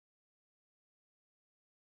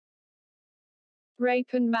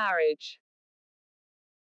Rape and marriage.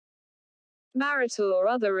 Marital or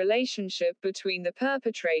other relationship between the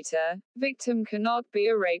perpetrator, victim cannot be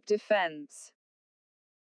a rape defense.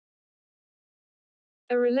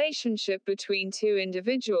 A relationship between two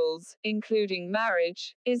individuals, including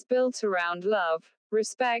marriage, is built around love,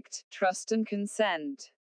 respect, trust and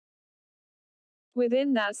consent.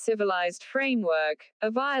 Within that civilized framework,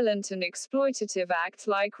 a violent and exploitative act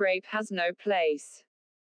like rape has no place.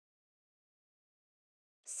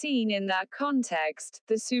 Seen in that context,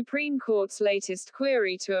 the Supreme Court's latest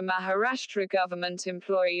query to a Maharashtra government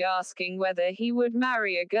employee asking whether he would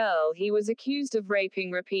marry a girl he was accused of raping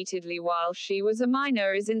repeatedly while she was a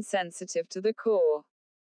minor is insensitive to the core.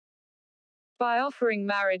 By offering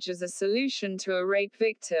marriage as a solution to a rape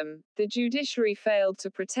victim, the judiciary failed to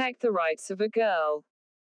protect the rights of a girl.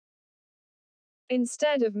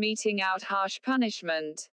 Instead of meting out harsh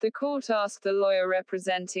punishment, the court asked the lawyer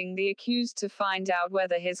representing the accused to find out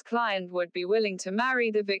whether his client would be willing to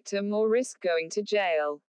marry the victim or risk going to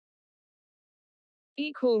jail.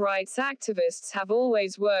 Equal rights activists have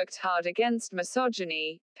always worked hard against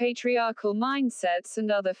misogyny, patriarchal mindsets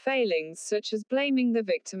and other failings such as blaming the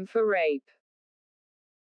victim for rape.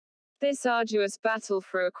 This arduous battle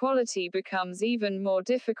for equality becomes even more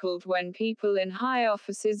difficult when people in high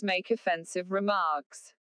offices make offensive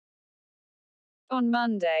remarks. On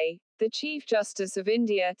Monday, the Chief Justice of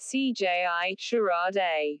India, CJI, Sharad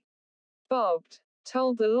A. Bobde,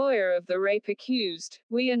 told the lawyer of the rape accused,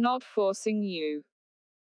 "We are not forcing you."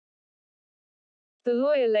 The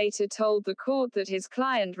lawyer later told the court that his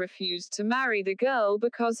client refused to marry the girl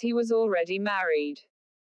because he was already married.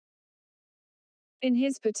 In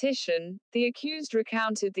his petition, the accused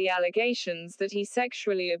recounted the allegations that he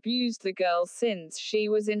sexually abused the girl since she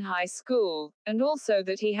was in high school, and also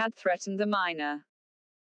that he had threatened the minor.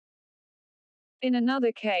 In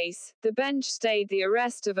another case, the bench stayed the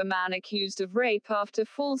arrest of a man accused of rape after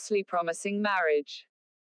falsely promising marriage.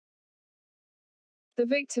 The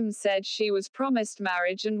victim said she was promised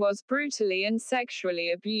marriage and was brutally and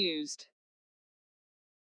sexually abused.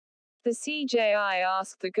 The CJI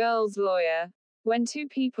asked the girl's lawyer, "When two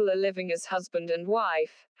people are living as husband and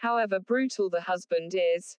wife, however brutal the husband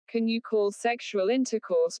is, can you call sexual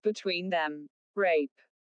intercourse between them rape?"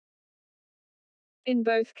 In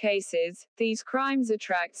both cases, these crimes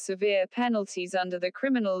attract severe penalties under the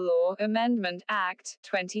Criminal Law Amendment Act,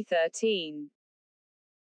 2013.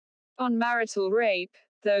 On marital rape,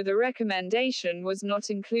 though the recommendation was not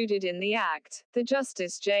included in the Act, the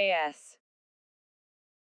Justice J.S.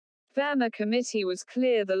 Verma committee was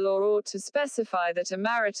clear the law ought to specify that a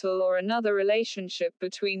marital or another relationship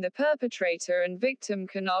between the perpetrator and victim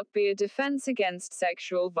cannot be a defense against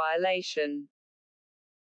sexual violation.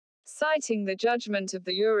 Citing the judgment of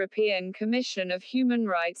the European Commission of Human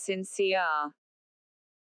Rights in CR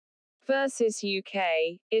versus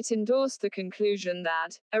UK, it endorsed the conclusion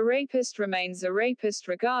that a rapist remains a rapist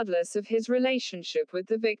regardless of his relationship with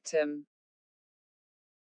the victim.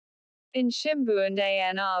 In Shimbu and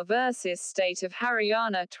ANR versus State of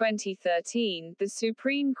Haryana 2013, the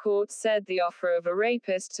Supreme Court said the offer of a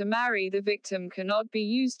rapist to marry the victim cannot be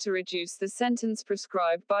used to reduce the sentence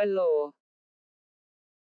prescribed by law.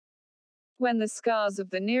 When the scars of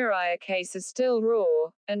the Niraya case are still raw,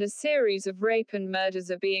 and a series of rape and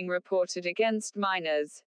murders are being reported against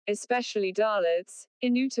minors, especially Dalits,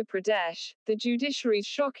 in Uttar Pradesh, the judiciary's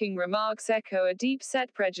shocking remarks echo a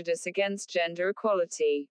deep-set prejudice against gender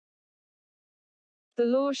equality. The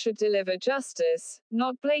law should deliver justice,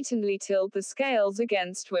 not blatantly tilt the scales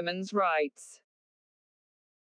against women's rights.